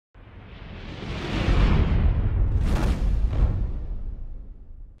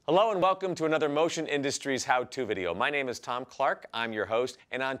Hello and welcome to another Motion Industries how-to video. My name is Tom Clark, I'm your host,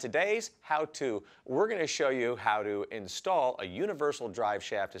 and on today's how-to, we're going to show you how to install a universal drive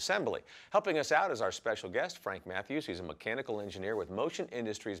shaft assembly. Helping us out is our special guest, Frank Matthews. He's a mechanical engineer with Motion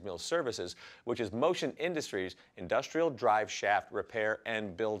Industries Mill Services, which is Motion Industries Industrial Drive Shaft Repair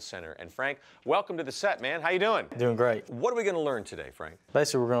and Build Center. And Frank, welcome to the set, man. How you doing? Doing great. What are we going to learn today, Frank?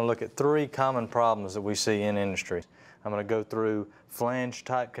 Basically, we're going to look at three common problems that we see in industry. I'm going to go through flange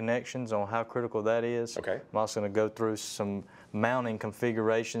type connections on how critical that is. Okay. I'm also going to go through some mounting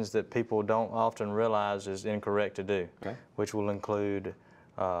configurations that people don't often realize is incorrect to do, which will include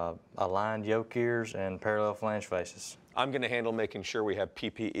aligned yoke gears and parallel flange faces. I'm going to handle making sure we have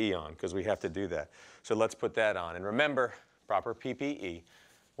PPE on because we have to do that. So let's put that on. And remember, proper PPE,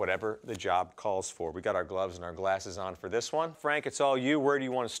 whatever the job calls for. We got our gloves and our glasses on for this one. Frank, it's all you. Where do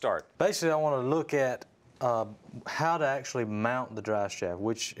you want to start? Basically, I want to look at how to actually mount the drive shaft,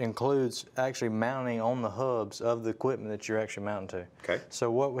 which includes actually mounting on the hubs of the equipment that you're actually mounting to. Okay. So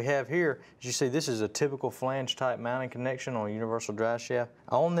what we have here is, you see, this is a typical flange type mounting connection on a universal drive shaft.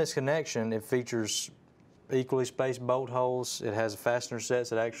 On this connection, it features equally spaced bolt holes. It has fastener sets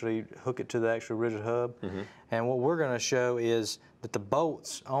that actually hook it to the actual rigid hub. And what we're going to show is that the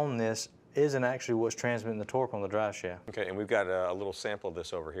bolts on this isn't actually what's transmitting the torque on the drive shaft. Okay, and we've got a little sample of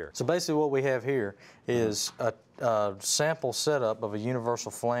this over here. So basically what we have here is a sample setup of a universal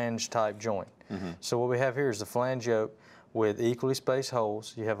flange type joint. So what we have here is the flange yoke with equally spaced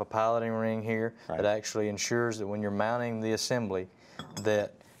holes. You have a piloting ring here that actually ensures that when you're mounting the assembly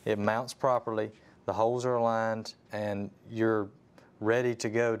that it mounts properly, the holes are aligned, and you're ready to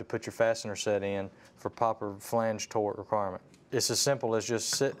go to put your fastener set in for proper flange torque requirement. It's as simple as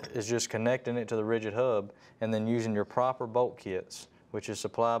just connecting it to the rigid hub and then using your proper bolt kits, which is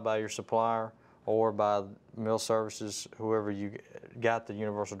supplied by your supplier or by mill services, whoever you got the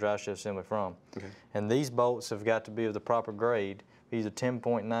universal drive shaft assembly from. And these bolts have got to be of the proper grade, either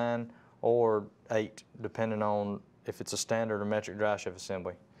 10.9 or 8, depending on if it's a standard or metric drive shaft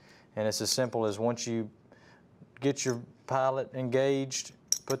assembly. And it's as simple as, once you get your pilot engaged,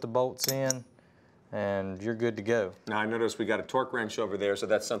 put the bolts in, and you're good to go. Now I notice we got a torque wrench over there, so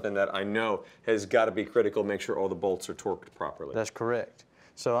that's something that I know has got to be critical. Make sure all the bolts are torqued properly. That's correct.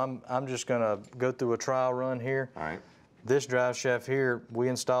 So I'm just going to go through a trial run here. All right. This drive shaft here, we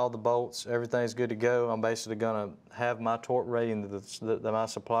installed the bolts. Everything's good to go. I'm basically going to have my torque rating that my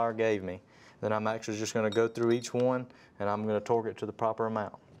supplier gave me. Then I'm actually just going to go through each one, and I'm going to torque it to the proper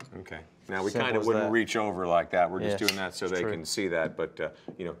amount. Okay. Now we kind of wouldn't reach over like that. We're just doing that so they can see that, but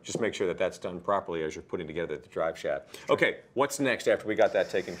you know, just make sure that that's done properly as you're putting together the drive shaft. Okay, what's next after we got that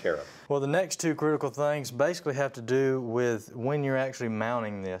taken care of? Well, the next two critical things basically have to do with when you're actually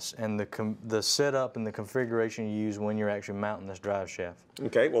mounting this and the setup and the configuration you use when you're actually mounting this drive shaft.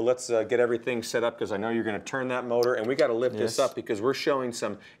 Okay, well, let's get everything set up, because I know you're going to turn that motor, and we got to lift this up because we're showing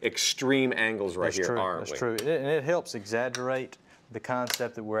some extreme angles right here, aren't we? That's true. And it helps exaggerate the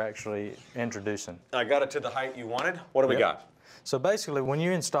concept that we're actually introducing. I got it to the height you wanted. What do we got? So basically, when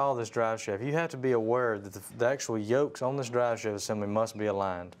you install this drive shaft, you have to be aware that the actual yokes on this drive shaft assembly must be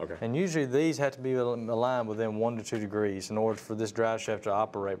aligned. Okay. And usually these have to be aligned within 1 to 2 degrees in order for this drive shaft to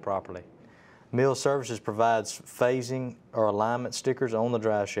operate properly. Mill Services provides phasing or alignment stickers on the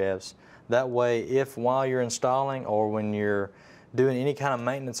drive shafts. That way, if while you're installing or when you're doing any kind of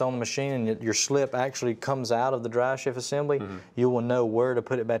maintenance on the machine and your slip actually comes out of the drive shaft assembly, you will know where to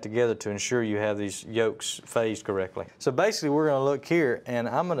put it back together to ensure you have these yokes phased correctly. So basically, we're going to look here, and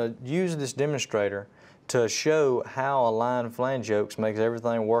I'm going to use this demonstrator to show how aligned flange yokes makes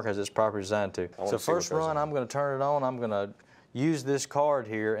everything work as it's properly designed to. So first run, I'm going to turn it on. I'm going to use this card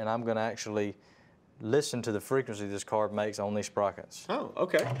here, and I'm going to actually listen to the frequency this card makes on these sprockets. Oh,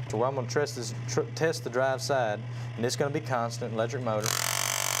 okay. So where I'm going to test the drive side, and it's going to be constant electric motor.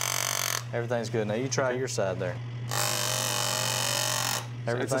 Everything's good. Now you try your side there.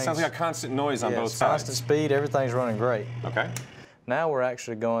 It sounds like a constant noise on both sides. Constant speed, everything's running great. Okay. Now we're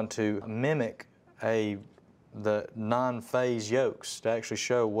actually going to mimic the non-phase yokes to actually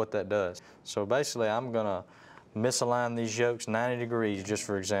show what that does. So basically, I'm going to misalign these yokes 90 degrees, just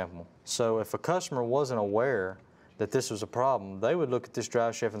for example. So if a customer wasn't aware that this was a problem, they would look at this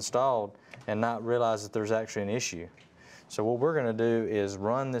drive shaft installed and not realize that there's actually an issue. So what we're going to do is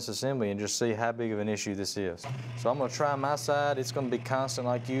run this assembly and just see how big of an issue this is. So I'm going to try my side. It's going to be constant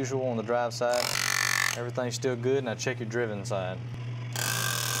like usual on the drive side. Everything's still good. Now check your driven side.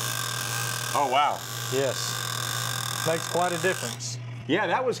 Oh, wow. Yes. Makes quite a difference. Yeah,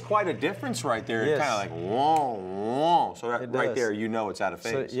 that was quite a difference right there. Yes. Kind of like, whoa, whoa. So that, right there, you know it's out of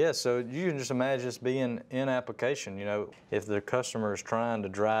phase. So, yeah, so you can just imagine this being in application. You know, if the customer is trying to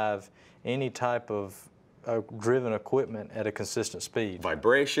drive any type of driven equipment at a consistent speed.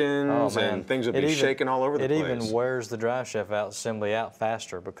 Vibrations and things would be shaking all over the place. It even wears the drive shaft assembly out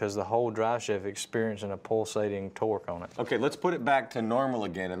faster because the whole drive shaft is experiencing a pulsating torque on it. Okay, let's put it back to normal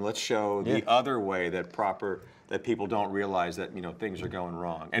again, and let's show the other way that people don't realize that, you know, things are going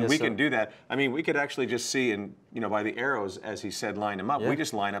wrong. And we can do that. I mean, we could actually just see, and you know, by the arrows, as he said, line them up. We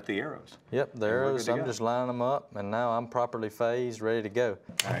just line up the arrows. Yep, the arrows. I'm just lining them up, and now I'm properly phased, ready to go.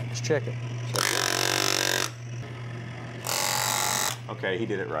 All right, let's check it. Okay, he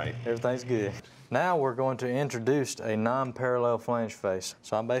did it right. Everything's good. Now we're going to introduce a non-parallel flange face.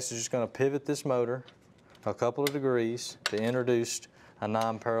 So I'm basically just going to pivot this motor a couple of degrees to introduce a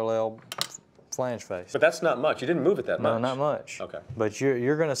non-parallel flange face. But that's not much. You didn't move it that much. No, not much. Okay. But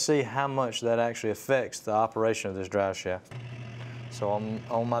you're going to see how much that actually affects the operation of this drive shaft. So I'm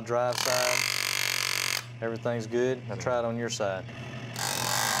on my drive side. Everything's good. Now try it on your side.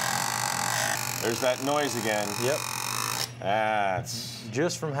 There's that noise again. Yep. That's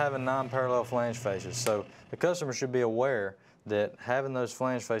just from having non-parallel flange faces. So the customer should be aware that having those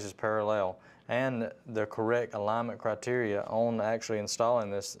flange faces parallel and the correct alignment criteria on actually installing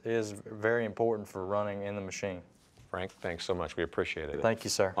this is very important for running in the machine. Frank, thanks so much. We appreciate it. Thank you,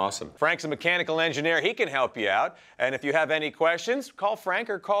 sir. Awesome. Frank's a mechanical engineer. He can help you out. And if you have any questions, call Frank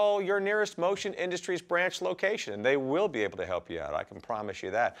or call your nearest Motion Industries branch location. They will be able to help you out. I can promise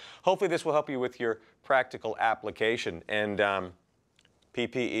you that. Hopefully this will help you with your practical application. And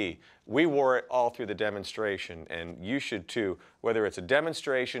PPE. We wore it all through the demonstration, and you should too. Whether it's a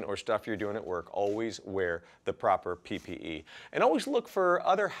demonstration or stuff you're doing at work, always wear the proper PPE. And always look for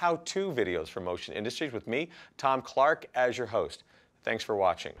other how-to videos from Motion Industries with me, Tom Clark, as your host. Thanks for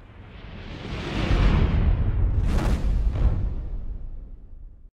watching.